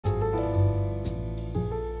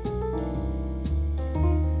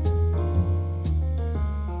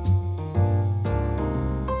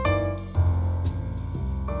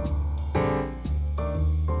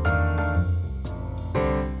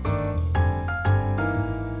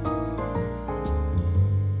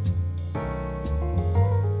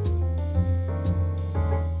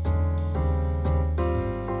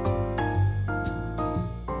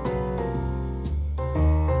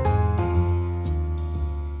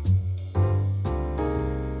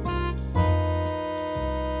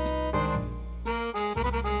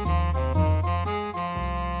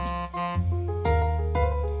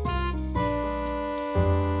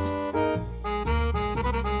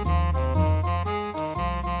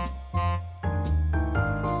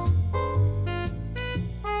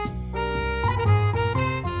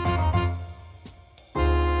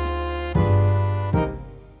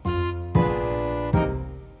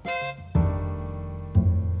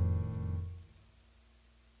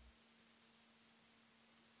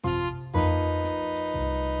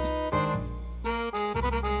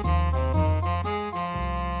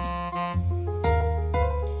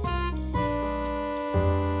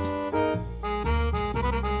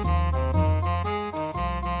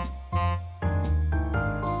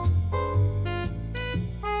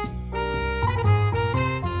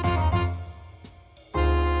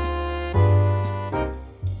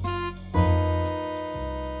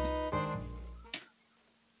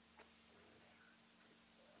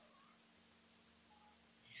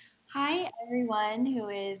everyone who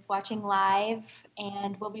is watching live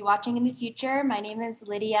and will be watching in the future. My name is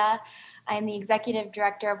Lydia. I'm the Executive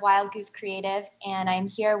Director of Wild Goose Creative, and I'm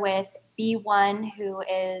here with B1, who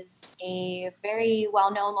is a very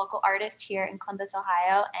well-known local artist here in Columbus,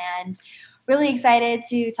 Ohio, and really excited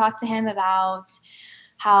to talk to him about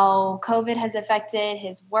how COVID has affected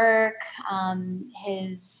his work,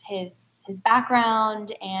 his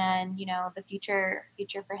background, and the future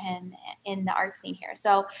for him in the art scene here.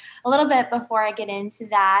 So a little bit before I get into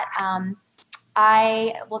that,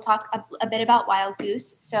 I will talk a bit about Wild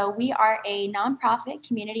Goose. So we are a nonprofit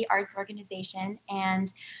community arts organization,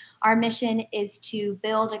 and our mission is to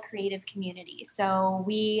build a creative community. So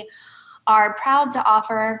we are proud to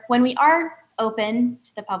offer, when we are open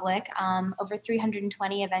to the public, over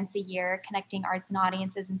 320 events a year connecting arts and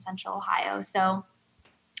audiences in Central Ohio. So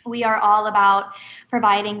we are all about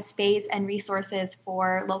providing space and resources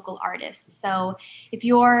for local artists. So if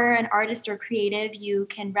you're an artist or creative, you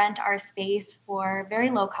can rent our space for very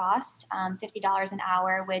low cost, $50 an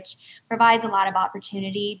hour, which provides a lot of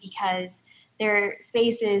opportunity because their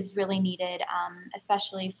space is really needed,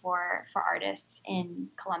 especially for artists in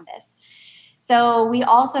Columbus. So we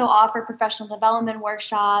also offer professional development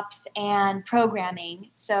workshops and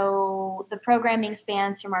programming. So the programming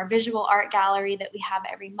spans from our visual art gallery that we have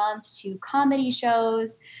every month to comedy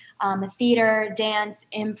shows, theater, dance,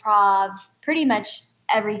 improv, pretty much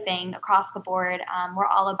everything across the board. We're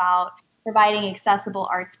all about providing accessible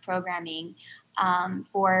arts programming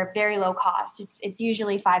for very low cost. It's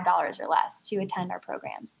usually $5 or less to attend our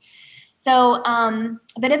programs. So a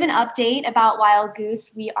bit of an update about Wild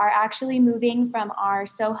Goose. We are actually moving from our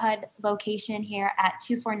Sohud location here at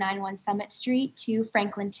 2491 Summit Street to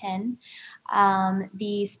Franklinton.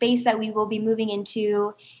 The space that we will be moving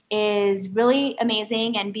into is really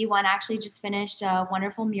amazing, and B1 actually just finished a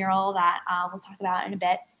wonderful mural that we'll talk about in a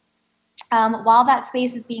bit. While that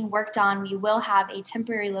space is being worked on, we will have a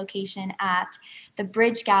temporary location at the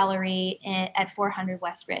Bridge Gallery at 400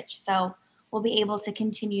 West Ridge. So we'll be able to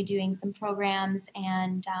continue doing some programs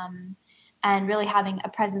and really having a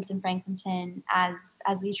presence in Franklinton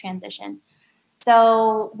as we transition.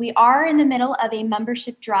 So we are in the middle of a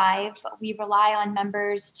membership drive. We rely on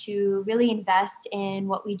members to really invest in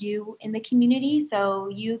what we do in the community. So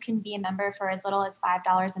you can be a member for as little as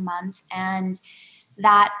 $5 a month, and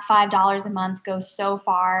that $5 a month goes so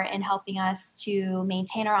far in helping us to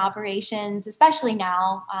maintain our operations, especially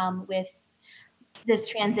now with this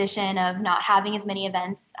transition of not having as many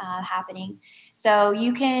events happening. So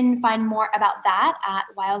you can find more about that at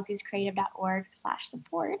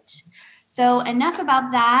wildgoosecreative.org/support. So enough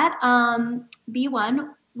about that.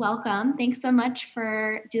 B1, welcome. Thanks so much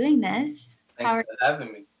for doing this. Thanks for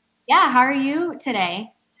having me. Yeah, how are you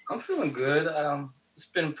today? I'm feeling good. It's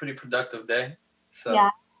been a pretty productive day. So yeah,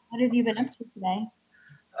 what have you been up to today?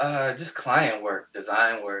 Just client work,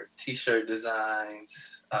 design work, t-shirt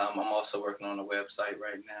designs. I'm also working on a website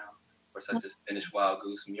right now. Of course, I just finished Wild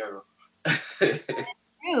Goose mural.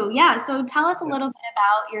 True. Yeah. So tell us a little bit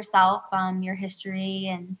about yourself, your history,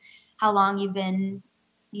 and how long you've been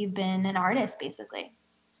an artist, basically.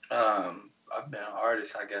 I've been an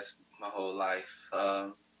artist, I guess, my whole life.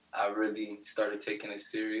 I really started taking it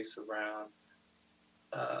serious around,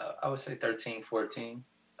 I would say 13, 14.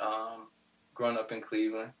 Growing up in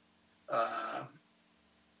Cleveland,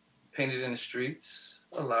 painted in the streets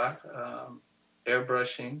a lot,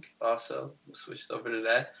 airbrushing also, switched over to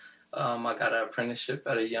that. I got an apprenticeship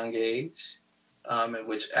at a young age,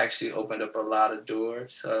 which actually opened up a lot of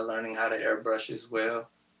doors, learning how to airbrush as well.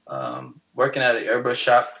 Working at an airbrush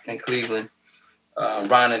shop in Cleveland,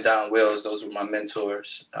 Ron and Don Wells, those were my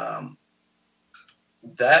mentors.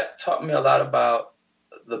 That taught me a lot about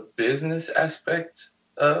the business aspect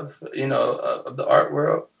of the art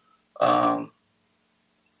world. I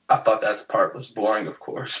thought that part was boring, of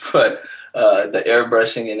course, but the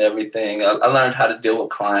airbrushing and everything, I learned how to deal with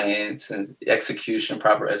clients and execution,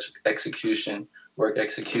 proper execution, work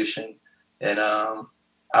execution. And I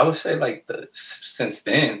would say since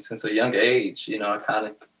a young age, I kind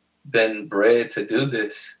of been bred to do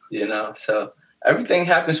this, so everything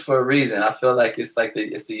happens for a reason. I feel like it's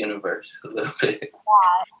the universe a little bit.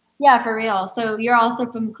 Yeah, for real. So you're also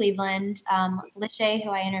from Cleveland. Lachey,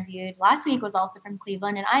 who I interviewed last week, was also from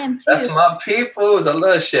Cleveland, and I am too. That's my peoples. I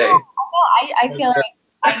love Shay. I feel like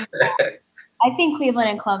I think Cleveland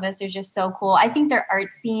and Columbus are just so cool. I think their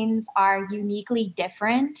art scenes are uniquely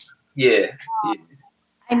different. Yeah.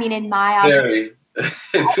 I mean, in my very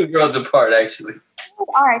two worlds apart, actually.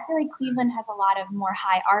 I feel like Cleveland has a lot of more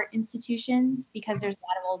high art institutions because there's a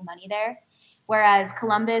lot of old money there. Whereas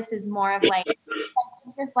Columbus is more of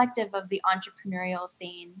it's reflective of the entrepreneurial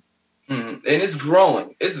scene. And it's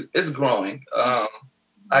growing. It's growing.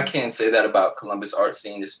 I can't say that about Columbus art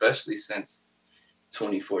scene, especially since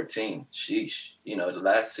 2014. Sheesh, you know, the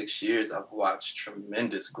last 6 years I've watched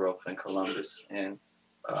tremendous growth in Columbus, and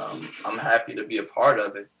I'm happy to be a part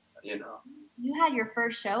of it. You know. You had your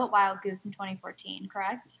first show at Wild Goose in 2014,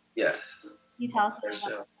 correct? Yes. Can you tell us a bit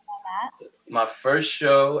about that? My first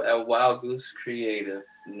show at Wild Goose Creative,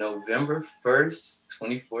 November 1st,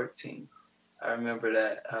 2014. I remember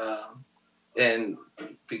that. And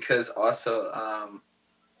because also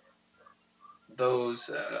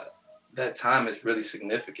those that time is really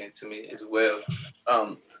significant to me as well.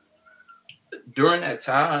 Um, During that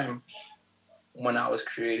time when I was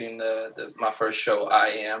creating my first show, I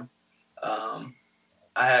Am, um,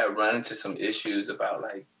 I had run into some issues about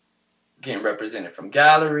like getting represented from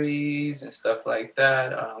galleries and stuff like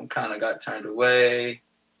that. Kind of got turned away,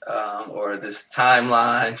 or this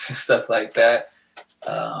timelines and stuff like that.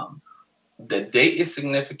 Um, the date is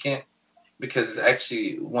significant because it's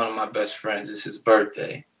actually one of my best friends. It's his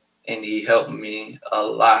birthday, and he helped me a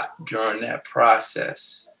lot during that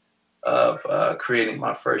process of creating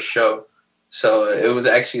my first show. So it was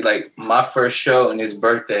actually like my first show and his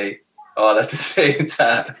birthday all at the same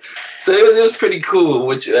time. So it was pretty cool,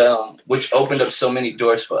 which opened up so many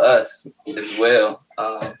doors for us as well.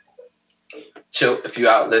 Chill, if you're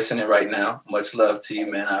out listening right now, much love to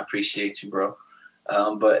you, man. I appreciate you, bro.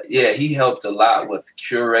 But yeah, he helped a lot with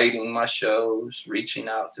curating my shows, reaching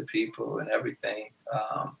out to people and everything.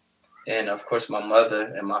 And of course, my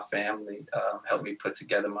mother and my family helped me put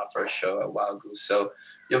together my first show at Wild Goose. So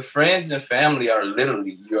your friends and family are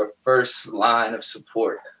literally your first line of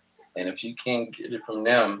support. And if you can't get it from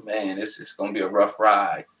them, man, it's going to be a rough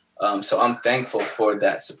ride. So I'm thankful for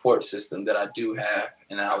that support system that I do have.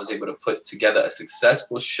 And I was able to put together a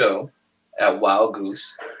successful show at Wild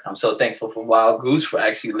Goose. I'm so thankful for Wild Goose for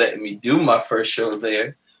actually letting me do my first show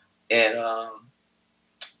there. And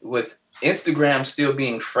with Instagram still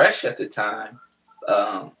being fresh at the time,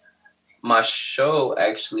 my show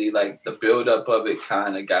actually, like the buildup of it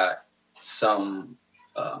kind of got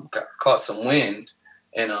caught some wind.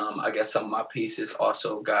 And I guess some of my pieces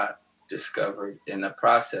also got discovered in the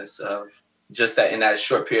process of just that in that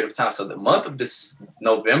short period of time. So the month of this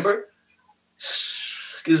November,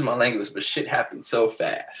 excuse my language, but shit happened so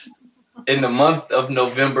fast in the month of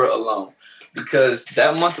November alone. Because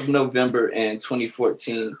that month of November in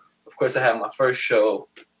 2014, of course, I had my first show.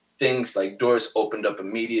 Things like doors opened up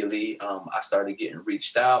immediately. I started getting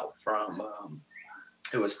reached out from,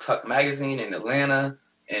 it was Tuck Magazine in Atlanta,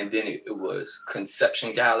 and then it was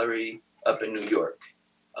Conception Gallery up in New York.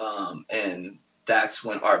 And that's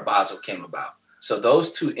when Art Basel came about. So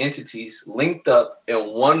those two entities linked up in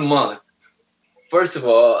 1 month. First of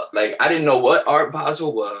all, like I didn't know what Art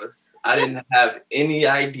Basel was. I didn't have any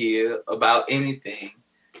idea about anything.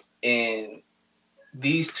 And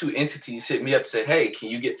these two entities hit me up and said, "Hey, can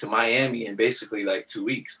you get to Miami in basically like 2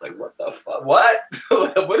 weeks?" Like, what the fuck? What?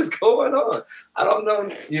 What is going on? I don't know,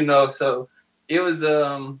 you know. So it was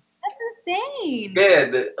That's insane. yeah,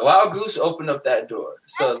 the Wild Goose opened up that door.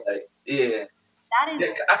 So like, yeah. That is.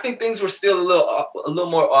 Yeah, I think things were still a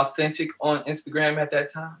little more authentic on Instagram at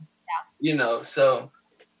that time. You know, so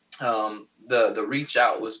the reach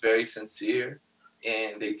out was very sincere,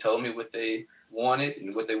 and they told me what they wanted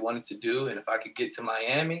and what they wanted to do, and if I could get to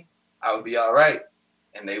Miami, I would be all right.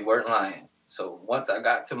 And they weren't lying. So once I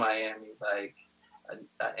got to Miami, like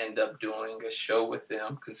I ended up doing a show with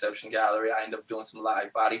them, Conception Gallery. I ended up doing some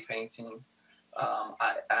live body painting.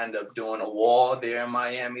 I ended up doing a wall there in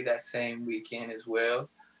Miami that same weekend as well.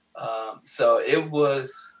 So it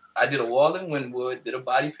was, I did a wall in Wynwood, did a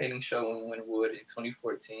body painting show in Wynwood in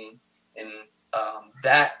 2014. And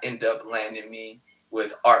that ended up landing me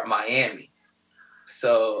with Art Miami.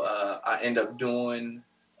 So I ended up doing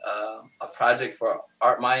a project for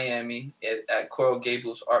Art Miami at Coral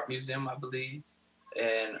Gables Art Museum, I believe.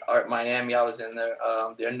 And Art Miami, I was in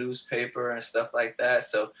their newspaper and stuff like that.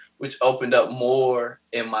 So, which opened up more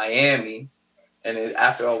in Miami. And then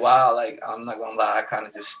after a while, like, I'm not gonna lie, I kind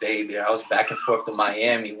of just stayed there. I was back and forth to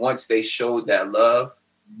Miami. Once they showed that love,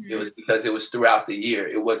 it was because it was throughout the year.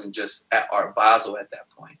 It wasn't just at Art Basel at that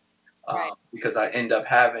point. Right. Because I ended up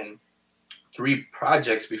having 3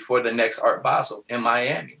 projects before the next Art Basel in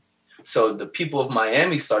Miami. So the people of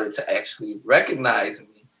Miami started to actually recognize me.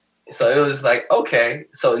 So it was like, okay.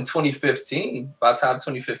 So in 2015, by the time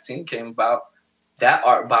 2015 came about, that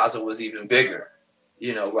Art Basel was even bigger,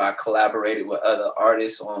 you know, where I collaborated with other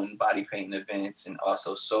artists on body painting events and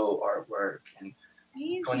also soul artwork. And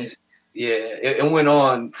 20, yeah, it went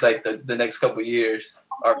on like the next couple of years,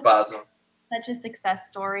 Art Basel. such a success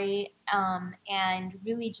story, and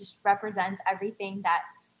really just represents everything that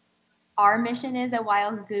our mission is at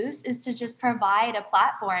Wild Goose, is to just provide a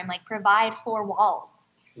platform, like provide four walls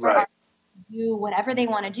for Right. do whatever they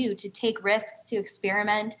want to do, to take risks, to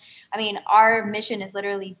experiment. I mean, our mission is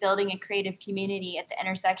literally building a creative community at the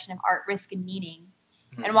intersection of art, risk, and meaning.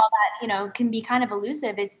 And while that, can be kind of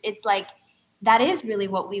elusive, it's like that is really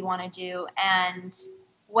what we want to do. And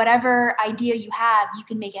whatever idea you have, you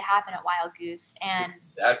can make it happen at Wild Goose. And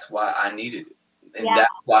That's why I needed it. And yeah, that's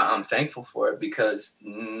why I'm thankful for it, because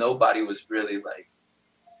nobody was really like,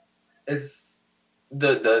 it's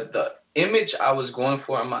the image I was going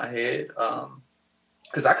for in my head.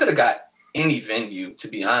 Because I could have got any venue, to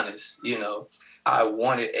be honest. I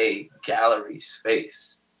wanted a gallery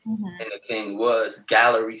space. And the thing was,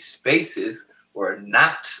 gallery spaces were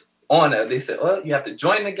not on it. They said, oh, you have to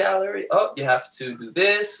join the gallery. Oh, you have to do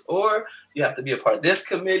this, or you have to be a part of this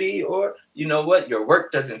committee, or you know what, your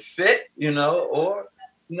work doesn't fit, or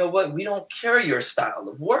you know what, we don't carry your style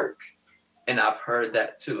of work. And I've heard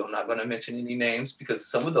that too. I'm not going to mention any names because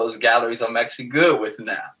some of those galleries I'm actually good with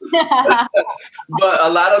now. But a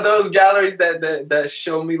lot of those galleries that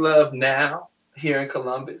show me love now here in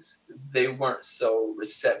Columbus, they weren't so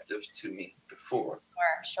receptive to me before.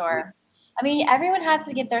 Sure. I mean, everyone has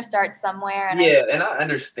to get their start somewhere. And and I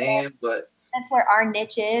understand, but that's where our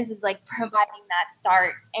niche is like providing that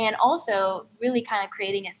start, and also really kind of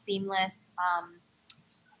creating a seamless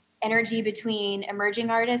energy between emerging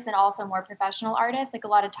artists and also more professional artists. Like a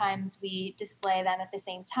lot of times we display them at the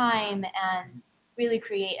same time and really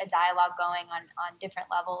create a dialogue going on different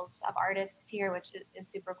levels of artists here, which is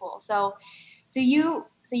super cool. So you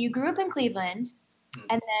grew up in Cleveland,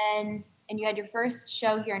 and you had your first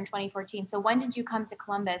show here in 2014. So when did you come to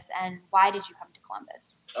Columbus, and why did you come to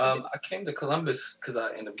Columbus? I came to Columbus because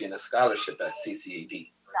I ended up getting a scholarship at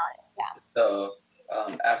CCAD. Yeah. So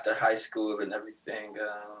after high school and everything,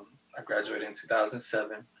 I graduated in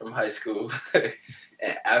 2007 from high school.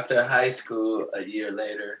 And after high school, a year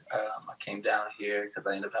later, I came down here because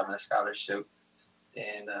I ended up having a scholarship.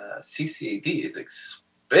 And CCAD is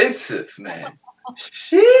expensive, man.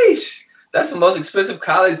 Sheesh. That's the most expensive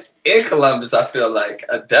college in Columbus, I feel like.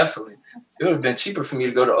 Definitely. It would have been cheaper for me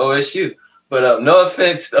to go to OSU. But no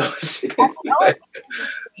offense, though.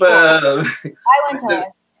 But I went to OSU.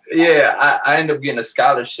 Yeah, I ended up getting a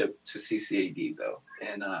scholarship to CCAD, though.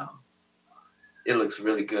 And it looks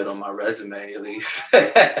really good on my resume, at least.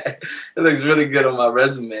 It looks really good on my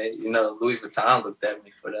resume. Louis Vuitton looked at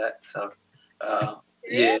me for that. So,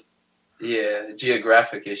 yeah,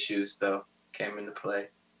 geographic issues, though, came into play.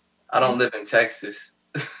 I don't live in Texas.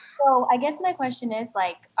 So I guess my question is,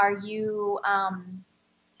 like, are you,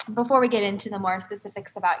 before we get into the more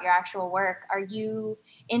specifics about your actual work, are you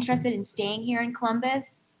interested in staying here in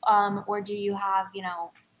Columbus? Or do you have, are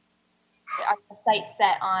your sights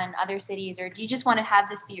set on other cities, or do you just want to have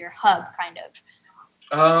this be your hub, kind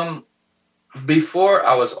of? Before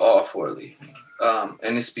I was all for leaving.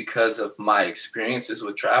 And it's because of my experiences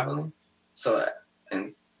with traveling. So,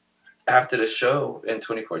 and after the show in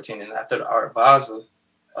 2014 and after the Art Basel,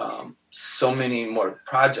 so many more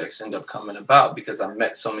projects end up coming about because I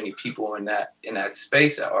met so many people in that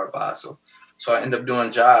space at Art Basel. So I end up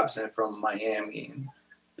doing jobs from Miami and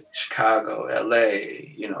Chicago,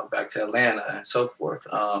 LA, back to Atlanta and so forth.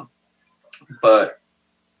 But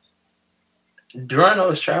during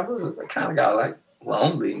those travels, I kind of got like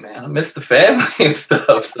lonely, man. I miss the family and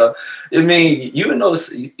stuff. So, I mean, even though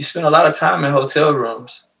you spend a lot of time in hotel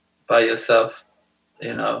rooms by yourself,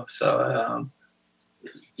 so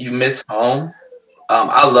you miss home.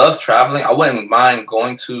 I love traveling. I wouldn't mind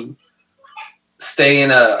going to stay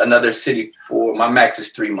in another city for my max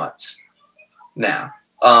is 3 months now.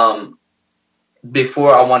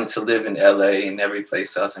 Before I wanted to live in LA and every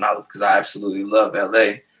place else, and because I absolutely love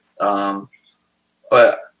LA.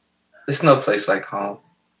 But it's no place like home.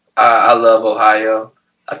 I love Ohio.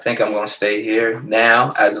 I think I'm gonna stay here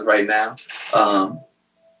now, as of right now.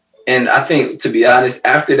 And I think, to be honest,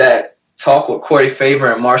 after that talk with Corey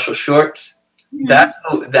Faber and Marshall Shorts,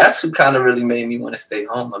 that's who kind of really made me want to stay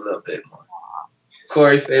home a little bit more.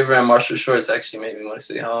 Corey Faber and Marshall Shorts actually made me want to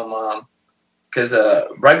stay home. Because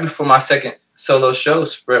right before my second solo show,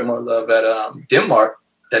 Spread More Love at Denmark,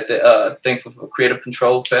 that the thankful for Creative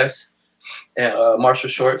Control Fest, and Marshall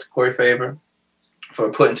Shorts, Corey Faber,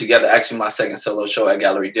 for putting together actually my second solo show at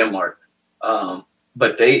Gallery Denmark.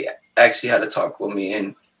 But they actually had a talk with me,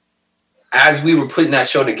 and as we were putting that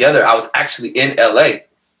show together, I was actually in LA.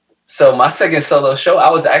 So my second solo show, I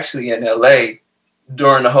was actually in LA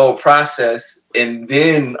during the whole process, and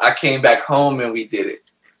then I came back home and we did it.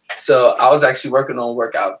 So I was actually working on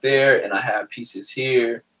work out there, and I had pieces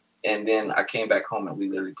here, and then I came back home and we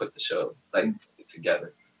literally put the show like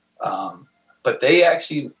together. Um, but they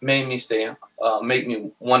actually made me make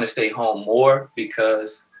me want to stay home more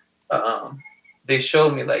because um, they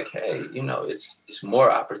showed me like, hey, it's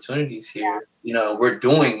more opportunities Yeah. here. We're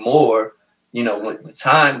doing more. When the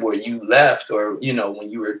time where you left, or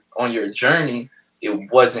when you were on your journey,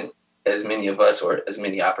 it wasn't as many of us or as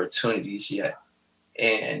many opportunities yet.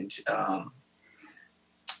 And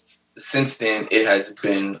since then, it has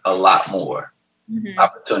been a lot more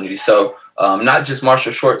opportunity. So not just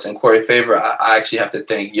Marshall Shorts and Corey Favor. I actually have to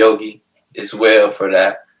thank Yogi as well for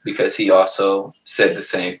that, because he also said the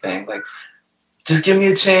same thing. Like, just give me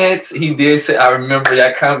a chance. He did say, I remember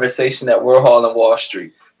that conversation at World Hall in Wall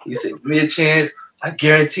Street. He said, give me a chance. I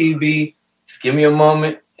guarantee, B, just give me a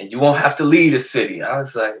moment and you won't have to leave the city. I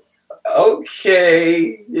was like,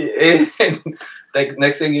 okay. And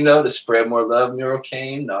next thing you know, the Spread More Love mural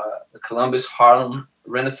came, the Columbus Harlem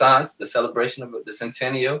Renaissance, the celebration of the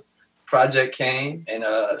Centennial project came, and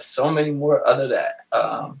so many more other that.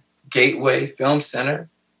 Gateway Film Center.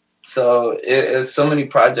 So it's so many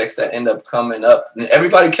projects that end up coming up, and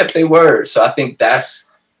everybody kept their word. So I think that's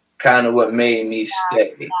kind of what made me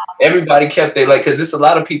stay. Everybody kept their, like, because there's a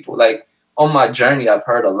lot of people, like, on my journey, I've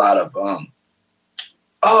heard a lot of,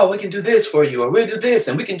 oh, we can do this for you, or we'll do this,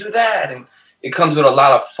 and we can do that. And it comes with a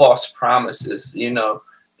lot of false promises,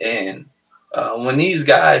 and when these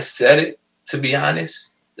guys said it, to be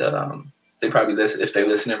honest, they probably listen, if they're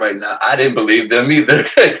listening right now, I didn't believe them either.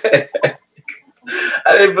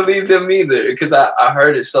 I didn't believe them either, because I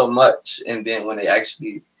heard it so much. And then when they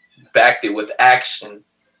actually backed it with action,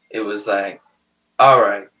 it was like, all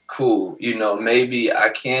right, cool. Maybe I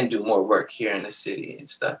can do more work here in the city and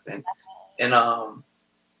stuff. And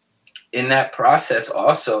in that process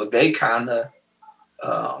also, they kind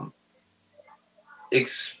of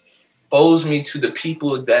exposed me to the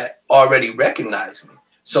people that already recognize me.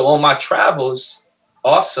 So on my travels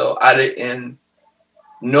also, I didn't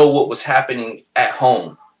know what was happening at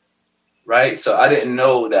home, right? So I didn't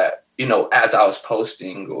know that, as I was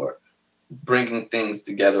posting or bringing things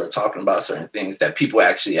together or talking about certain things, that people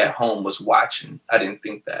actually at home was watching. I didn't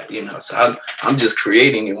think that, so I'm just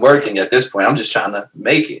creating and working at this point. I'm just trying to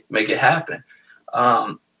make it happen.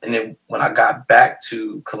 And then when I got back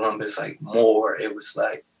to Columbus, like, more, it was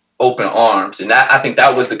like open arms. And I think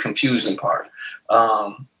that was the confusing part.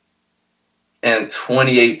 In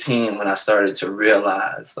 2018, when I started to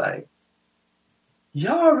realize, like,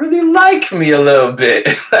 y'all really like me a little bit.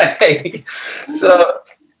 Like, so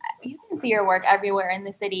You can see your work everywhere in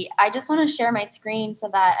the city. I just want to share my screen so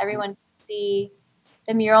that everyone can see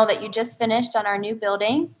the mural that you just finished on our new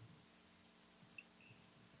building.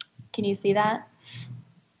 Can you see that?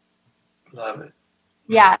 Love it.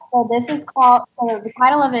 Yeah. So this is called, so the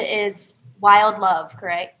title of it is Wild Love,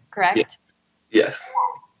 correct? Yes.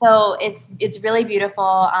 So it's really beautiful.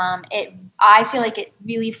 I feel like it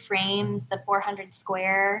really frames the 400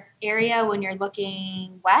 Square area when you're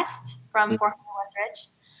looking west from 400 West Ridge.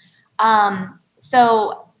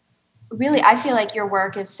 So really, I feel like your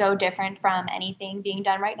work is so different from anything being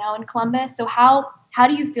done right now in Columbus. So how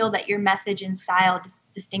do you feel that your message and style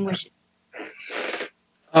distinguishes?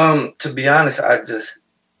 To be honest, I just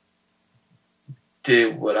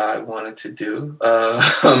did what I wanted to do,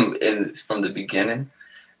 and from the beginning.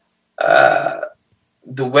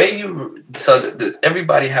 The way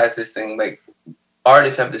everybody has this thing, like,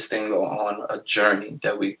 artists have this thing on a journey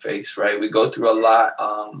that we face, right? We go through a lot,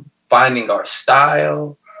 finding our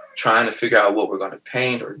style, trying to figure out what we're going to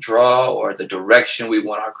paint or draw, or the direction we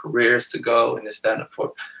want our careers to go, and this, that, and the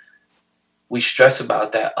fourth. We stress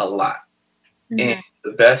about that a lot. Mm-hmm. And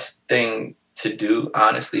the best thing to do,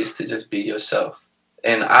 honestly, is to just be yourself.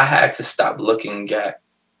 And I had to stop looking at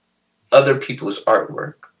other people's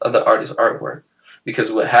artwork, other artists' artwork,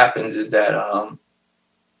 because what happens is that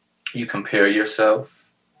you compare yourself,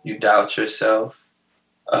 you doubt yourself,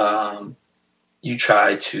 you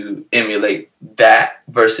try to emulate that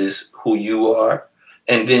versus who you are,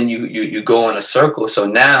 and then you go in a circle. So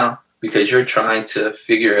now, because you're trying to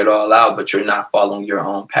figure it all out, but you're not following your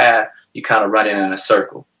own path, you kind of run in a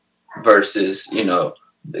circle versus,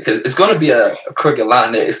 because it's going to be a crooked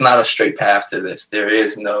line there. It's not a straight path to this. There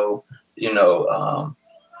is no,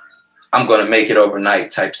 I'm going to make it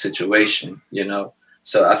overnight type situation,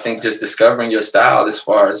 So I think just discovering your style, as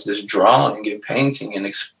far as just drawing and painting and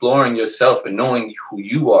exploring yourself and knowing who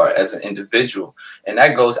you are as an individual, and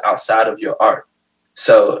that goes outside of your art.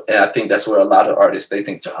 So, and I think that's where a lot of artists, they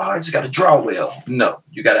think, oh, I just got to draw well. No,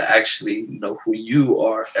 you got to actually know who you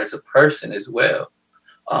are as a person as well.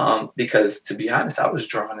 Because to be honest, I was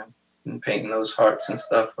drawing and painting those hearts and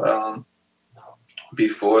stuff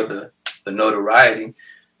before the notoriety.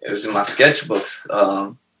 It was in my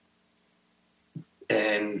sketchbooks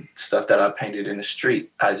and stuff that I painted in the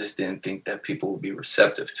street. I just didn't think that people would be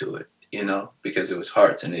receptive to it, you know, because it was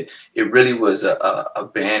hearts, and it really was a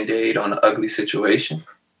band-aid on an ugly situation.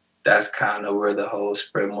 That's kind of where the whole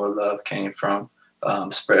spread more love came from.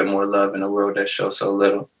 Spread more love in a world that shows so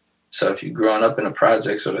little. So if you're growing up in the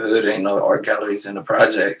projects or the hood, ain't no art galleries in the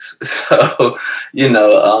projects. So, you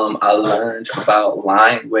know, I learned about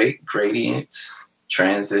line weight, gradients,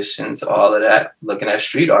 transitions, all of that, looking at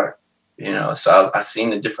street art, you know. So I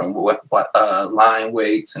seen the different line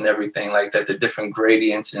weights and everything like that, the different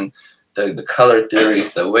gradients and the color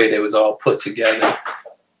theories, the way they was all put together.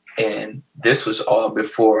 And this was all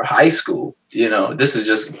before high school, you know. This is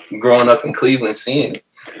just growing up in Cleveland, seeing it.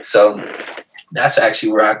 So that's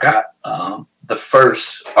actually where I got the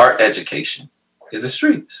first art education, is the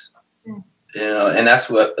streets, you know. And that's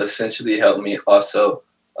what essentially helped me also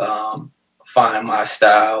find my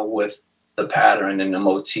style with the pattern and the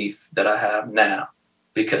motif that I have now,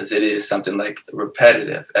 because it is something like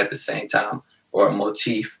repetitive at the same time, or a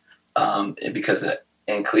motif, because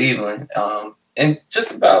in Cleveland, and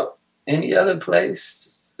just about any other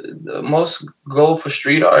place, the most goal for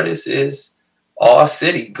street artists is all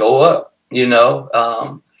city, go up, you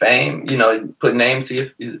know, fame, you know, put name to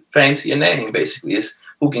your fame to your name, basically, is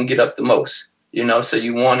who can get up the most, you know. So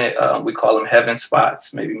you want it, we call them heaven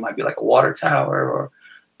spots. Maybe it might be like a water tower or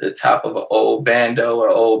the top of an old bando or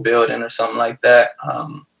old building or something like that.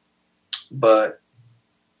 But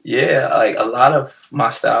yeah, like a lot of my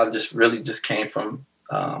style just really just came from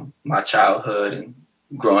my childhood and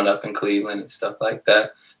growing up in Cleveland and stuff like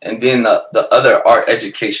that. And then the other art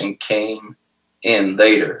education came in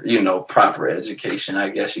later, you know, proper education, I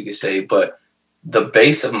guess you could say. But the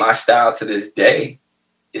base of my style to this day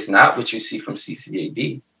is not what you see from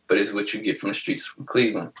CCAD, but is what you get from the streets from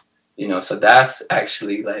Cleveland, you know. So that's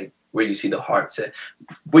actually like where you see the hearts at,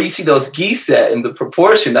 where you see those geese at in the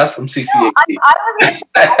proportion. That's from CCAD. No,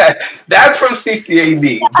 that's from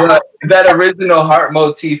CCAD. But that original heart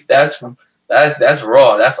motif, that's raw.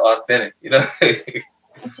 That's authentic, you know.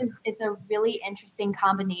 It's a really interesting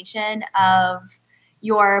combination of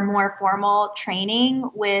your more formal training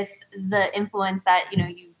with the influence that, you know,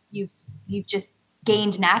 you've just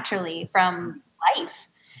gained naturally from life,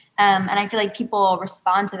 and I feel like people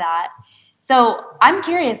respond to that. So I'm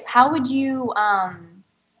curious, how would you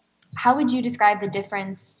describe the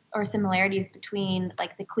difference or similarities between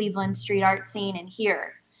like the Cleveland street art scene and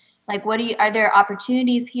here? Like, are there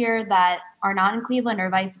opportunities here that are not in Cleveland, or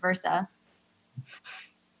vice versa?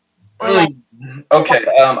 Or like, okay,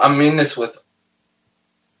 I mean this with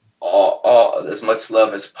all as much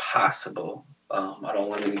love as possible. I don't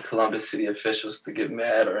want any Columbus City officials to get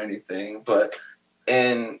mad or anything, but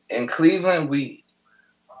in Cleveland,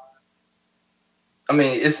 I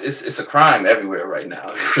mean, it's a crime everywhere right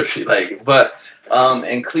now. Like, but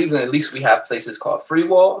in Cleveland, at least we have places called free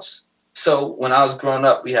walls. So when I was growing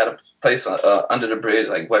up, we had a place under the bridge,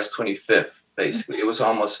 like West 25th. Basically, it was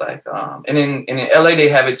almost like, and in LA they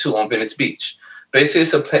have it too, on Venice Beach. Basically,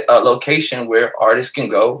 it's a location where artists can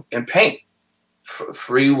go and paint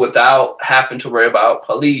free without having to worry about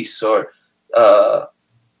police or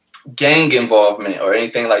gang involvement or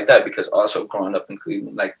anything like that. Because also growing up in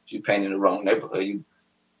Cleveland, like, if you paint in the wrong neighborhood,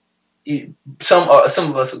 some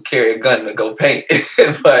of us would carry a gun to go paint.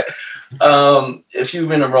 But if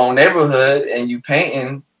you're in the wrong neighborhood and you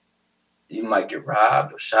painting, you might get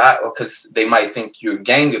robbed or shot, or because they might think you're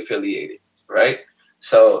gang affiliated, right?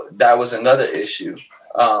 So that was another issue.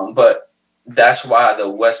 But that's why the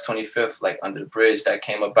West 25th, like under the bridge, that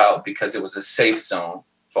came about, because it was a safe zone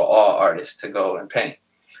for all artists to go and paint.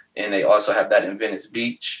 And they also have that in Venice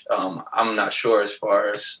Beach. I'm not sure as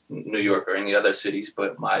far as New York or any other cities,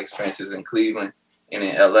 but my experiences in Cleveland and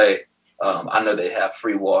in LA, I know they have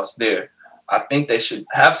free walls there. I think they should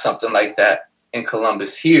have something like that in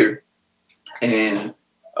Columbus here. And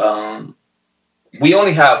we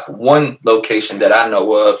only have one location that I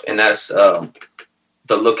know of, and that's the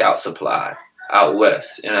Lookout Supply out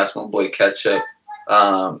west. And that's my boy Ketchup.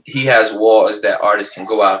 He has walls that artists can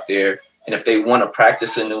go out there, and if they want to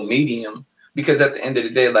practice a new medium, because at the end of the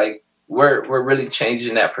day, like, we're really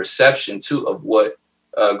changing that perception too of what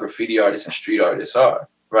graffiti artists and street artists are,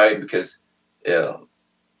 right? Because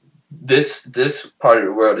this part of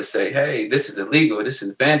the world is say, hey, this is illegal, this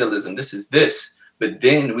is vandalism, this is this. But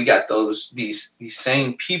then we got these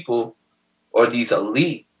same people, or these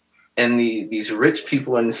elite and these rich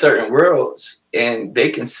people in certain worlds, and they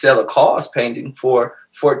can sell a cause painting for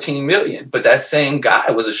 14 million. But that same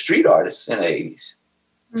guy was a street artist in the 80s.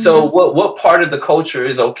 Mm-hmm. So what part of the culture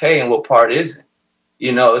is okay and what part isn't?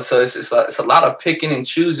 You know, so it's a lot of picking and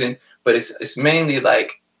choosing, but it's mainly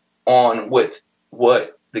like on what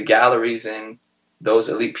the galleries and those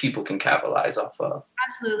elite people can capitalize off of.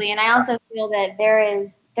 Absolutely. And I also feel that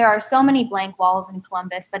there are so many blank walls in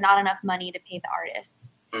Columbus, but not enough money to pay the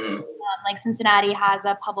artists. Mm-hmm. Like Cincinnati has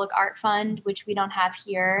a public art fund, which we don't have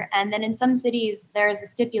here. And then in some cities, there is a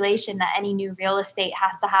stipulation that any new real estate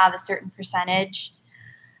has to have a certain percentage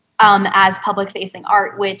as public-facing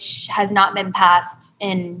art, which has not been passed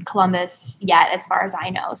in Columbus yet, as far as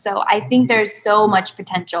I know. So I think there's so much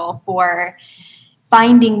potential for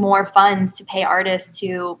finding more funds to pay artists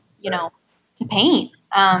to, you know, to paint.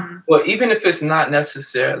 Well, even if it's not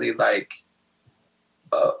necessarily like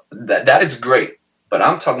that is great, but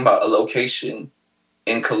I'm talking about a location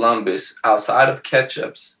in Columbus outside of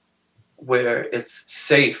Ketchup's where it's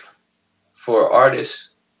safe for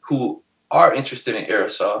artists who are interested in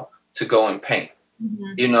aerosol to go and paint,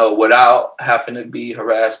 Mm-hmm. you know, without having to be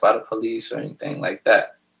harassed by the police or anything like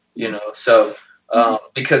that, you know. So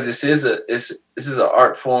because this is an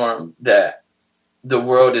art form that the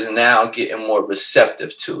world is now getting more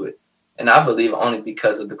receptive to it, and I believe only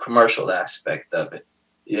because of the commercial aspect of it,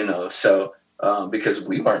 you know. So because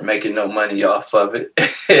we weren't making no money off of it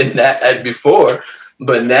and that before,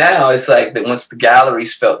 but now it's like that once the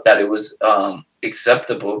galleries felt that it was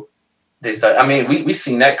acceptable, they started. I mean, we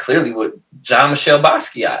seen that clearly with Jean-Michel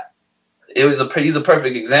Basquiat. He's a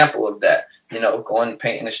perfect example of that. You know, going and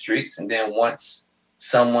painting the streets, and then once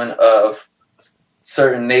someone of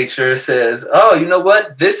certain nature says, "Oh, you know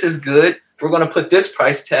what? This is good. We're going to put this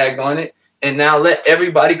price tag on it, and now let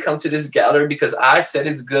everybody come to this gallery because I said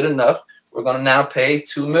it's good enough. We're going to now pay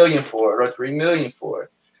 $2 million for it or $3 million for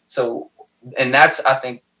it." So, and that's, I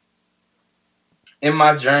think, in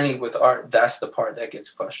my journey with art, that's the part that gets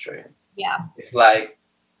frustrating. Yeah. It's like,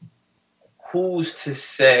 who's to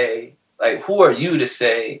say? Like, who are you to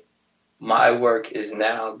say my work is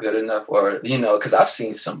now good enough? Or, you know, because I've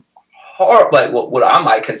seen some horrible, like what I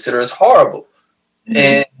might consider as horrible.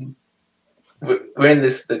 Mm-hmm. And we're in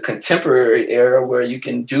the contemporary era where you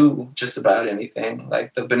can do just about anything,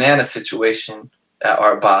 like the banana situation at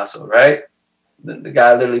Art Basel, right? The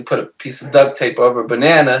guy literally put a piece of duct tape over a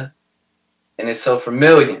banana and it sold for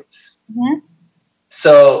millions. Mm-hmm.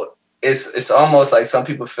 So it's almost like some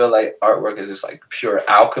people feel like artwork is just like pure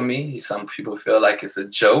alchemy. Some people feel like it's a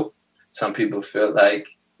joke. Some people feel like,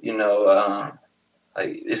 you know,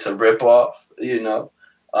 like it's a ripoff, you know.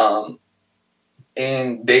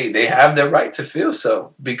 And they have their right to feel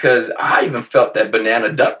so, because I even felt that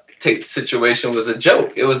banana duct tape situation was a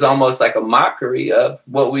joke. It was almost like a mockery of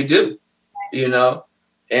what we do, you know.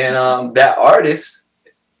 And that artist,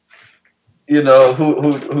 you know,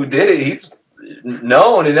 who did it, he's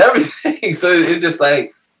known and everything. So it's just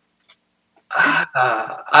like,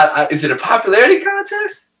 is it a popularity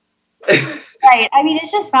contest? Right. I mean,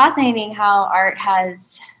 it's just fascinating how art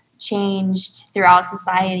has changed throughout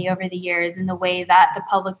society over the years in the way that the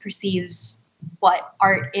public perceives what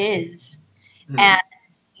art is. Mm-hmm. And,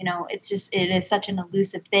 you know, it is such an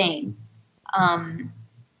elusive thing.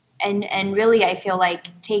 And really, I feel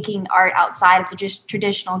like taking art outside of the just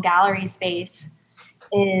traditional gallery space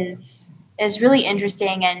is really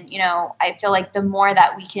interesting. And, you know, I feel like the more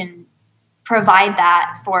that we can provide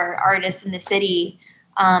that for artists in the city,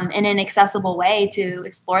 in an accessible way to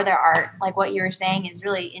explore their art, like what you were saying, is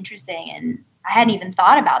really interesting. And I hadn't even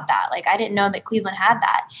thought about that. Like, I didn't know that Cleveland had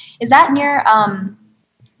that. Is that near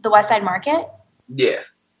the West Side Market? Yeah.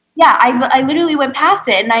 Yeah, I literally went past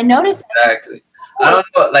it and I noticed. Exactly. I don't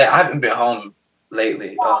know. Like, I haven't been home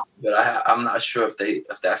lately, but I'm not sure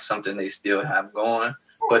if that's something they still have going.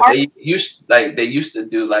 But they used to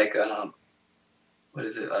do like what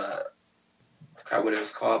is it? What it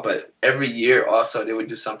was called, but every year also they would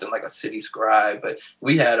do something like a city scribe. But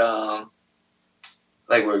we had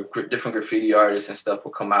like where different graffiti artists and stuff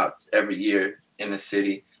would come out every year in the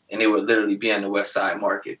city, and they would literally be on the West Side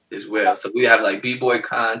Market as well. So we have like b-boy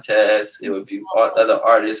contests. It would be other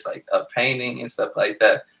artists like painting and stuff like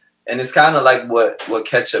that. And it's kind of like what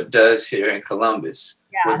Ketchup does here in Columbus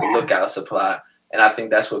with the Lookout Supply. And I think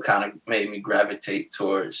that's what kind of made me gravitate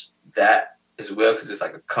towards that as well, because it's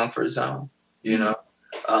like a comfort zone. You know,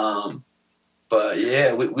 but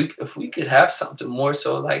yeah, we if we could have something more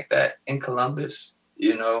so like that in Columbus,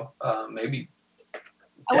 you know, maybe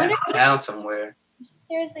downtown somewhere.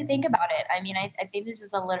 Seriously, think about it. I mean, I think this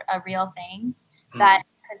is a real thing that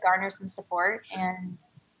could garner some support, and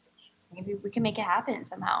maybe we can make it happen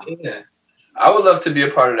somehow. Yeah, I would love to be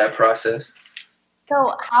a part of that process.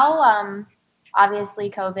 So how obviously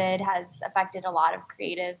COVID has affected a lot of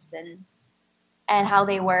creatives and how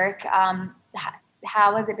they work.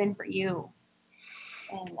 How has it been for you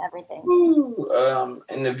and everything?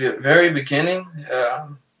 In the very beginning,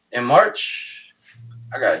 in March,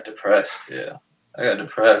 I got depressed. Yeah, I got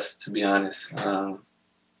depressed, to be honest.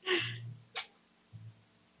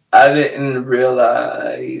 I didn't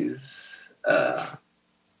realize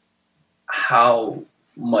how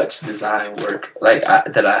much design work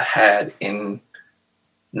that I had in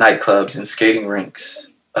nightclubs and skating rinks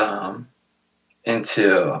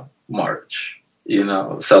until March. You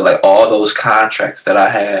know, so like all those contracts that I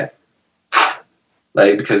had,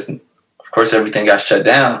 like because of course everything got shut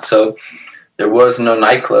down, so there was no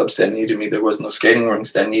nightclubs that needed me. There was no skating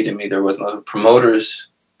rinks that needed me. There was no promoters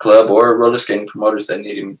club or roller skating promoters that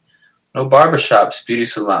needed me. No barbershops, beauty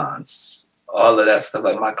salons, all of that stuff.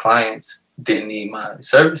 Like my clients didn't need my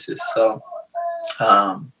services. So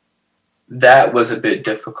that was a bit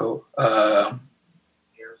difficult.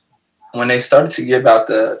 When they started to give out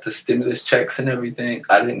the stimulus checks and everything,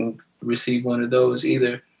 I didn't receive one of those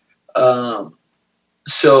either.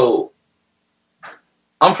 So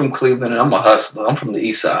I'm from Cleveland and I'm a hustler. I'm from the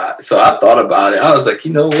East Side. So I thought about it. I was like,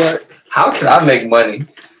 you know what? How can I make money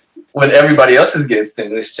when everybody else is getting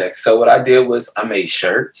stimulus checks? So what I did was I made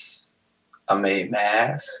shirts. I made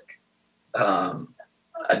masks. I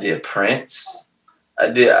did prints.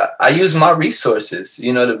 I used my resources,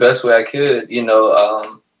 you know, the best way I could. You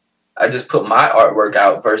know, I just put my artwork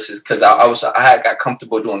out versus because I had got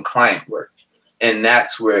comfortable doing client work. And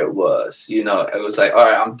that's where it was, you know, it was like, all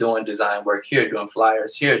right, I'm doing design work here, doing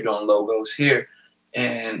flyers here, doing logos here.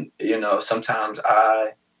 And, you know, sometimes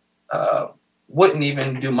I wouldn't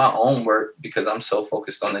even do my own work because I'm so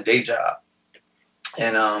focused on the day job.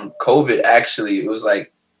 And COVID actually, it was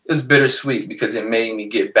bittersweet because it made me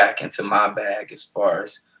get back into my bag as far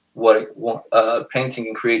as painting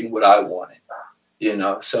and creating what I wanted. You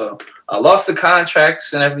know, so I lost the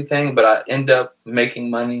contracts and everything, but I end up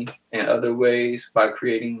making money in other ways by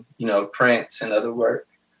creating, you know, prints and other work.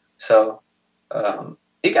 So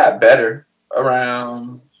it got better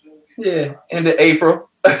around, end of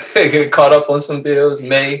April. I get caught up on some bills,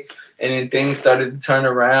 May, and then things started to turn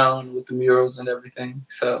around with the murals and everything.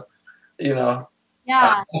 So, you know,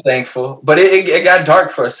 Yeah. I'm thankful. But it got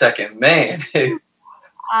dark for a second, man.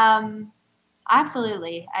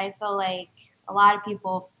 Absolutely. I feel like a lot of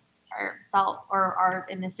people are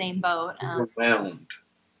in the same boat. Overwhelmed.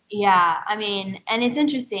 Yeah, I mean, and it's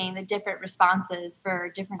interesting the different responses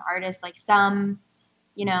for different artists. Like some,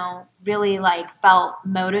 you know, really like felt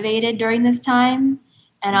motivated during this time,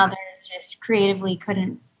 and others just creatively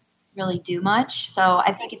couldn't really do much. So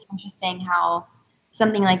I think it's interesting how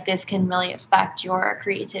something like this can really affect your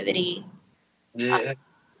creativity. Yeah,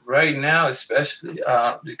 right now especially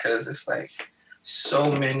because it's like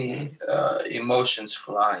so many emotions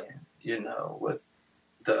flying, you know, with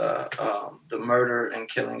the murder and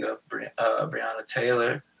killing of Breonna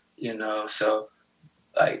Taylor, you know, so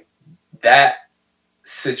like that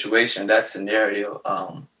situation, that scenario,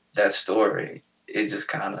 that story, it just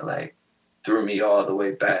kind of like threw me all the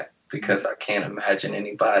way back because I can't imagine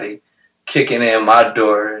anybody kicking in my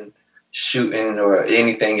door and shooting or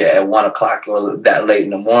anything at 1 o'clock or that late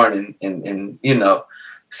in the morning, and you know,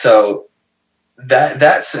 so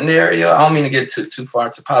that scenario, I don't mean to get too far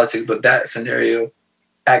into politics, but that scenario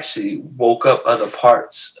actually woke up other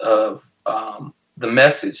parts of the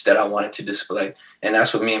message that I wanted to display. And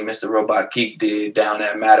that's what me and Mr. Robot Geek did down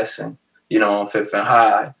at Madison, you know, on Fifth and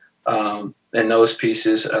High. And those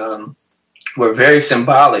pieces were very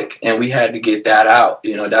symbolic, and we had to get that out.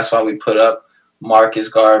 You know, that's why we put up Marcus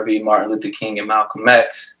Garvey, Martin Luther King, and Malcolm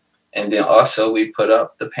X. And then also we put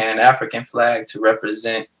up the Pan-African flag to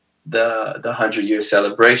represent the 100-year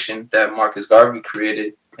celebration that Marcus Garvey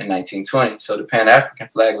created in 1920. So the Pan-African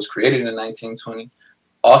flag was created in 1920,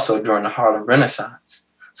 also during the Harlem Renaissance.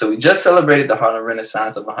 So we just celebrated the Harlem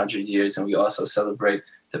Renaissance of 100 years, and we also celebrate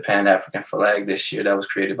the Pan-African flag this year that was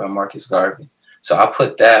created by Marcus Garvey. So I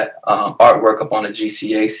put that artwork up on the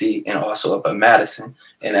GCAC and also up at Madison.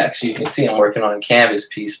 And actually, you can see I'm working on a canvas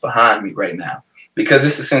piece behind me right now because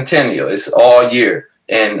it's a centennial. It's all year.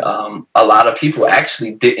 And a lot of people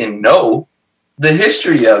actually didn't know the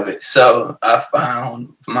history of it. So I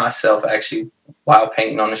found myself actually, while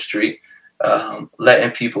painting on the street,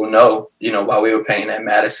 letting people know, you know, while we were painting at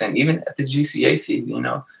Madison, even at the GCAC, you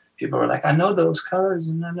know, people were like, I know those colors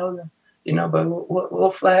and I know that, you know, but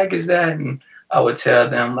what flag is that? And I would tell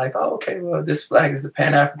them like, oh, okay, well, this flag is the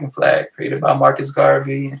Pan-African flag created by Marcus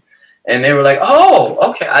Garvey. And they were like, oh,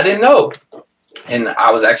 okay, I didn't know. And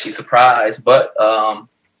I was actually surprised, but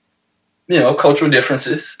cultural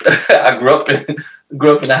differences. I grew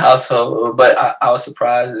up in a household, but I was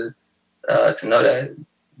surprised to know that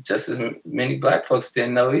just as many Black folks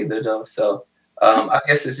didn't know either, though. So I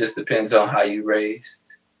guess it just depends on how you raised.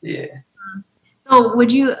 Yeah. So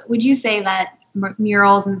would you say that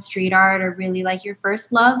murals and street art are really like your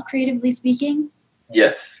first love, creatively speaking?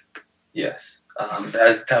 Yes. Yes.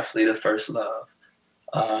 That's definitely the first love.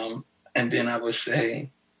 Um, and then I would say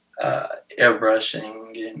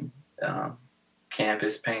airbrushing and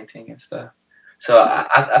canvas painting and stuff. So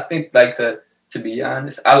I think like to be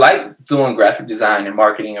honest, I like doing graphic design and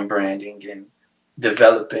marketing and branding and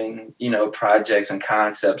developing, projects and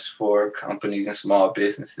concepts for companies and small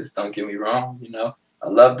businesses. Don't get me wrong, I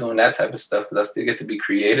love doing that type of stuff because I still get to be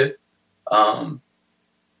creative. Um,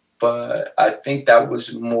 but I think that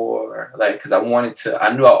was more like because I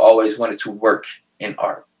knew I always wanted to work in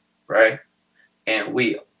art, right? And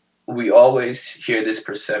we always hear this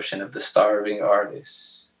perception of the starving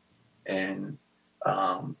artist, and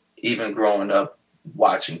even growing up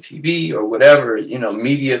watching TV or whatever,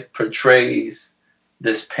 media portrays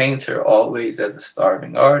this painter always as a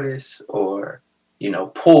starving artist or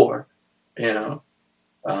poor. You know,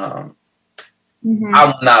 um,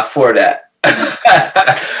 I'm not for that.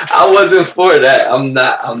 I wasn't for that. I'm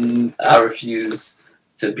not. I refuse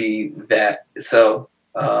to be that. So.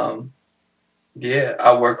 Yeah,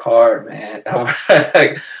 I work hard, man.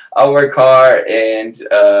 I work hard, and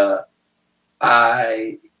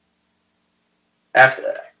I after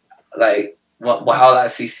while I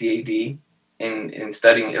CCAD in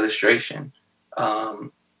studying illustration, I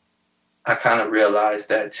kind of realized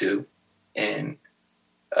that too, and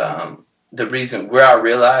the reason where I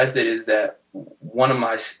realized it is that one of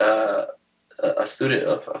my a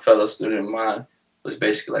fellow student of mine was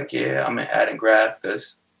basically like, yeah, I'm an art and graph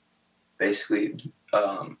because basically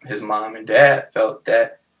his mom and dad felt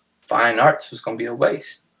that fine arts was going to be a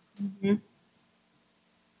waste. Mm-hmm.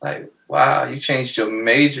 Like, wow, you changed your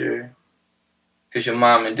major because your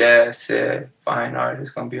mom and dad said fine art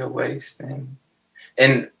is going to be a waste.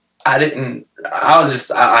 And I didn't,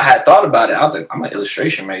 I had thought about it. I was like, I'm an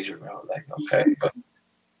illustration major, bro. Like, okay.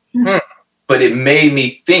 But it made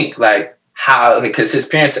me think like because his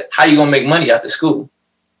parents said, how you going to make money after school?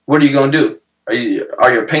 What are you going to do?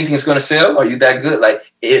 Are your paintings going to sell? Are you that good? Like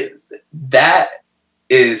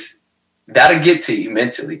that'll get to you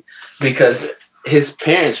mentally because his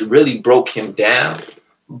parents really broke him down,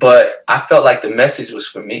 but I felt like the message was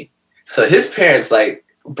for me. So his parents like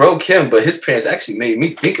broke him, but his parents actually made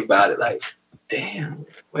me think about it. Like, damn,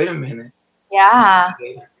 wait a minute. Yeah.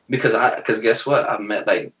 Because guess what? I met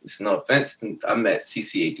it's no offense, I met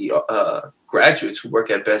CCAD graduates who work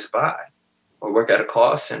at Best Buy or work at a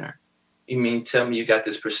call center. You mean tell me you got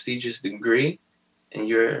this prestigious degree and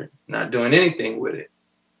you're not doing anything with it?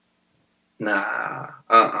 Nah,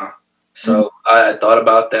 So I thought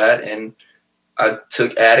about that and I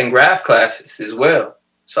took ad and graph classes as well.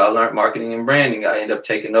 So I learned marketing and branding. I ended up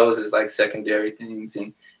taking those as like secondary things.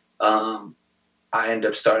 And I ended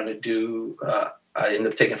up I ended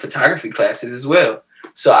up taking photography classes as well.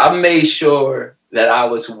 So I made sure that I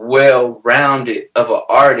was well-rounded of an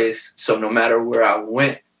artist. So no matter where I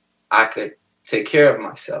went, I could take care of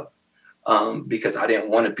myself because I didn't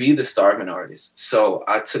want to be the starving artist. So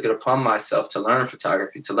I took it upon myself to learn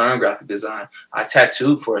photography, to learn graphic design. I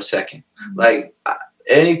tattooed for a second. Like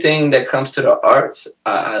anything that comes to the arts,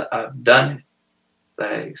 I've done it.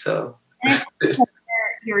 Like, so.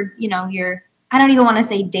 your I don't even want to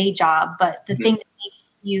say day job, but the thing that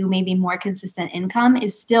makes you maybe more consistent income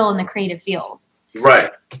is still in the creative field. Right.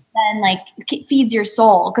 And like feeds your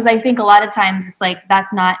soul. Because I think a lot of times it's like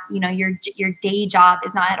that's not, your day job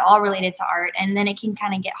is not at all related to art. And then it can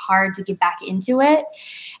kind of get hard to get back into it.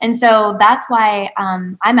 And so that's why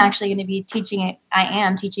I'm actually going to be I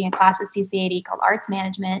am teaching a class at CCAD called Arts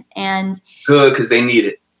Management. And good, because they need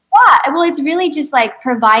it. Yeah, well, it's really just like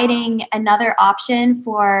providing another option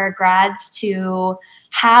for grads to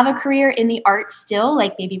have a career in the arts still,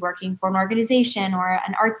 like maybe working for an organization or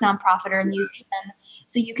an arts nonprofit or a museum.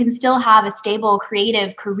 So you can still have a stable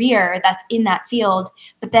creative career that's in that field,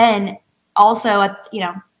 but then also,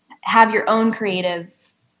 have your own creative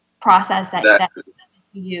process that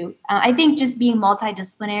you. I think just being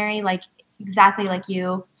multidisciplinary, like exactly like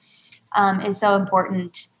you, is so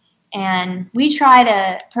important. And we try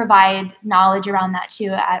to provide knowledge around that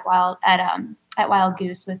too at Wild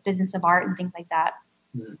Goose with Business of Art and things like that.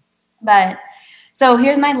 Mm-hmm. But so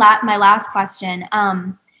here's my last question.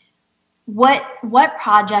 What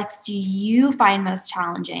projects do you find most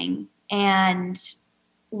challenging, and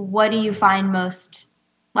what do you find most?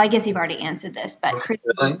 Well, I guess you've already answered this, but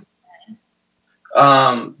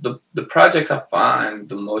The projects I find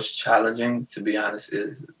the most challenging, to be honest,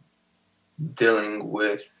 is dealing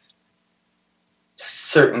with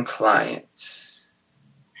certain clients.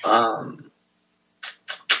 Um,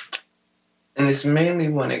 and it's mainly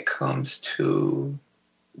when it comes to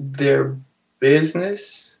their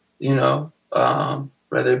business,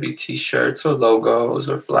 whether it be t-shirts or logos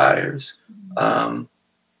or flyers. Um,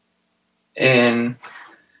 and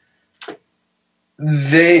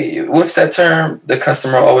what's that term? The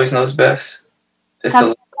customer always knows best. It's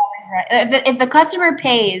Customer right. If the customer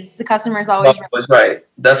pays, the customer is always right. Right.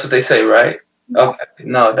 That's what they say, right? Okay.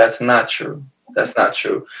 No, that's not true. That's not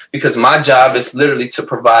true. Because my job is literally to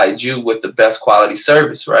provide you with the best quality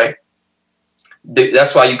service, right?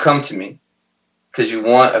 That's why you come to me, because you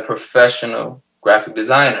want a professional graphic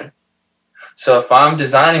designer. So if I'm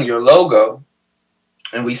designing your logo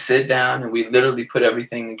and we sit down and we literally put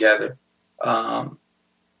everything together, and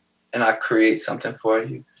I create something for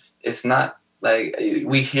you, it's not like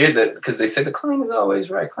we hear that, because they say the client is always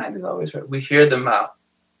right. Client is always right. We hear them out.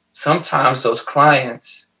 Sometimes those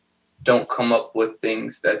clients don't come up with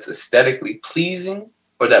things that's aesthetically pleasing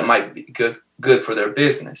or that might be good for their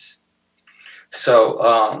business.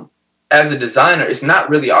 So as a designer, it's not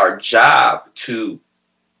really our job to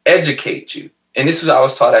educate you. And this is what I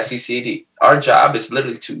was taught at CCAD. Our job is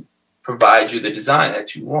literally to provide you the design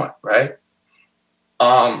that you want, right?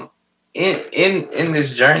 In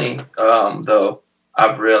this journey, though,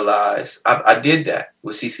 I've realized I did that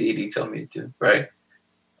what CCAD told me to do, right?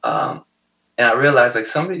 And I realized like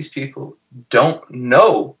some of these people don't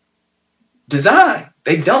know design.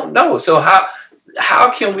 They don't know. So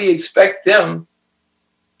how can we expect them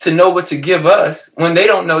to know what to give us when they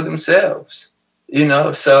don't know themselves?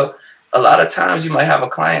 So a lot of times you might have a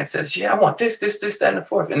client says, yeah, I want this, that, and the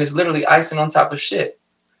fourth. And it's literally icing on top of shit.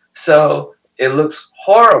 So it looks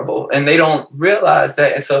horrible and they don't realize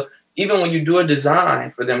that. And so even when you do a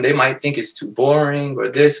design for them, they might think it's too boring or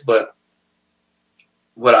this, but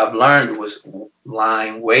what I've learned was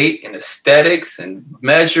line weight and aesthetics and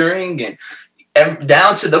measuring and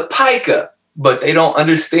down to the pica, but they don't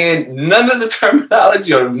understand none of the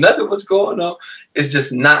terminology or none of what's going on. It's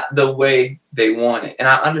just not the way they want it. And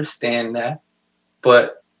I understand that.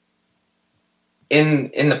 But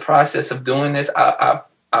in the process of doing this,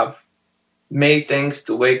 I've made things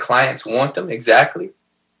the way clients want them exactly.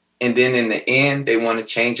 And then in the end, they want to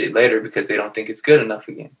change it later because they don't think it's good enough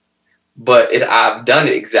again. But I've done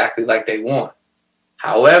it exactly like they want.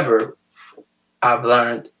 However, I've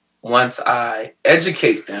learned once I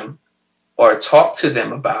educate them or talk to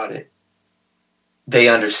them about it, they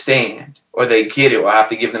understand or they get it, or I have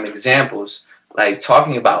to give them examples, like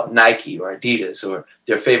talking about Nike or Adidas or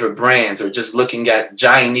their favorite brands, or just looking at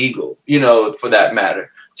Giant Eagle, for that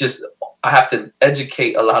matter. Just I have to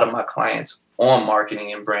educate a lot of my clients on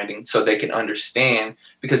marketing and branding so they can understand,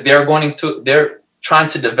 because they're trying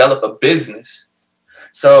to develop a business.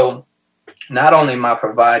 So not only am I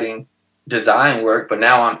providing design work, but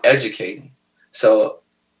now I'm educating. So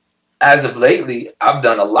as of lately, I've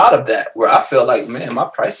done a lot of that where I feel like, man, my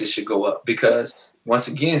prices should go up, because once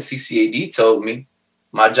again, CCAD told me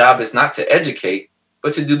my job is not to educate,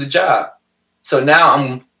 but to do the job. So now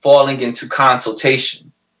I'm falling into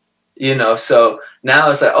consultation, so now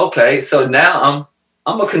it's like, okay, so now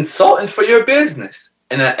I'm a consultant for your business.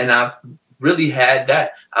 And I've really had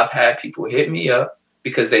that. I've had people hit me up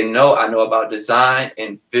because they know I know about design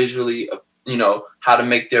and visually, how to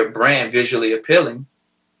make their brand visually appealing.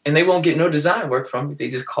 And they won't get no design work from me. They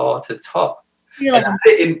just call to talk. And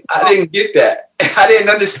I didn't get that. I didn't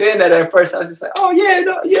understand that at first. I was just like, oh,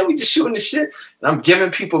 yeah, we just shooting the shit. And I'm giving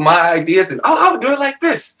people my ideas and, I would do it like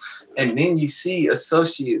this. And then you see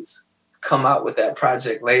associates come out with that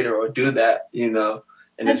project later or do that,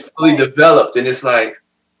 and it's fully developed. And it's like,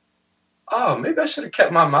 oh, maybe I should have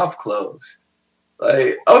kept my mouth closed.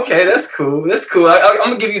 Like, okay, that's cool. That's cool. I'm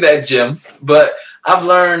going to give you that gem. But I've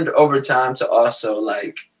learned over time to also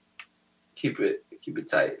like keep it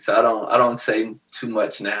tight. So I don't say too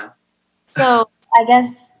much now. So I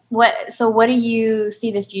guess what do you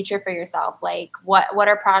see the future for yourself? Like what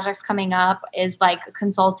are projects coming up? Is like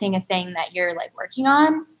consulting a thing that you're like working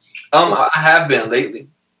on? I have been lately.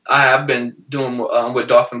 I have been doing with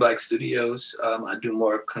Dolphin Black Studios. I do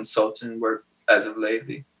more consulting work as of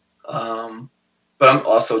lately. But I'm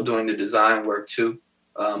also doing the design work too.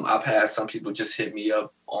 I've had some people just hit me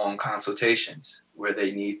up on consultations where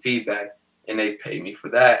they need feedback, and they've paid me for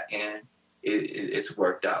that, and it's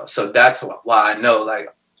worked out. So that's why I know,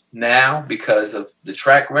 like now, because of the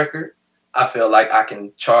track record, I feel like I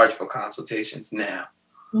can charge for consultations now.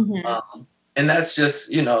 Mm-hmm. And that's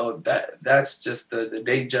just, that's just the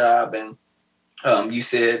day job. And You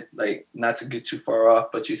said, like, not to get too far off,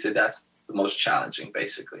 but you said that's the most challenging,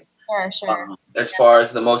 basically. Sure, sure. As far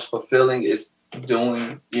as the most fulfilling is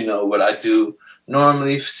doing, what I do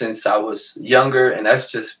normally since I was younger, and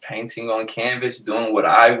that's just painting on canvas, doing what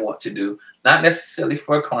I want to do, not necessarily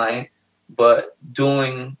for a client, but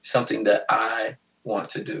doing something that I want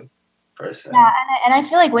to do per se. Yeah, and I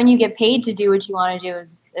feel like when you get paid to do what you want to do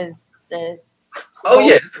is the Oh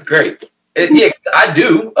yeah, it's great. Yeah, I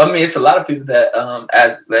do. I mean, it's a lot of people that,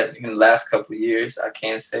 as that in the last couple of years, I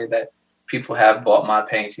can say that people have bought my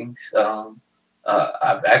paintings.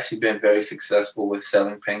 I've actually been very successful with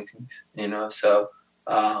selling paintings. So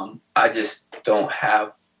I just don't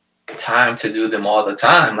have time to do them all the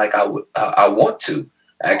time, like I want to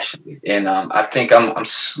actually, and I think I'm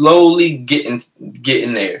slowly getting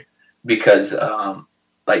there because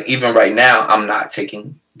like even right now I'm not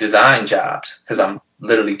taking design jobs because I'm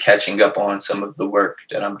literally catching up on some of the work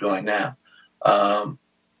that I'm doing now. Um,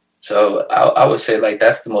 so I would say like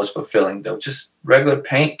that's the most fulfilling though. Just regular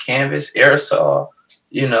paint, canvas, aerosol,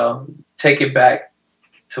 take it back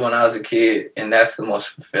to when I was a kid, and that's the most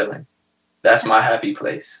fulfilling. That's my happy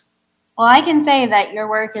place. Well, I can say that your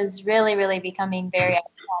work is really, really becoming very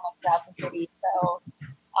iconic throughout the city. So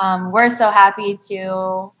we're so happy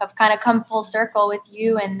to have kind of come full circle with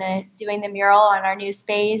you and doing the mural on our new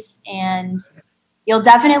space. And you'll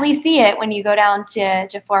definitely see it when you go down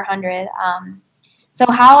to 400. So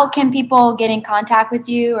how can people get in contact with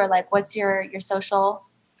you, or like what's your social?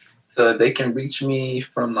 So they can reach me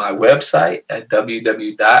from my website at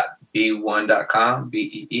www.be1.com,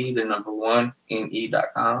 BEE, the number one,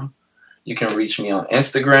 NE.com. You can reach me on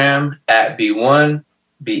Instagram at B1,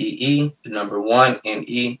 BEE, the number one,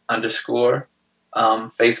 NE _.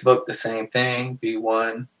 Facebook, the same thing,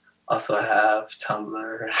 B1. Also, I have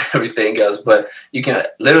Tumblr, everything else. But you can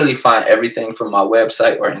literally find everything from my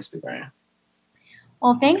website or Instagram.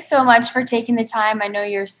 Well, thanks so much for taking the time. I know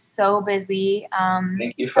you're so busy.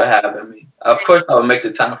 Thank you for having me. Of course, I'll make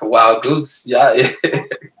the time for Wild Goose. Yeah.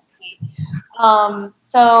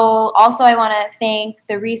 So also I want to thank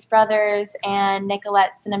the Reese Brothers and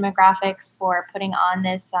Nicolette Cinematographics for putting on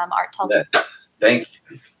this Art Tells a Story. Thank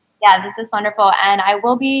you. Yeah, this is wonderful. And I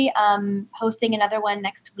will be hosting another one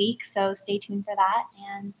next week, so stay tuned for that.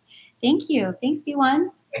 And thank you. Thanks,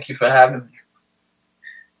 B1. Thank you for having me.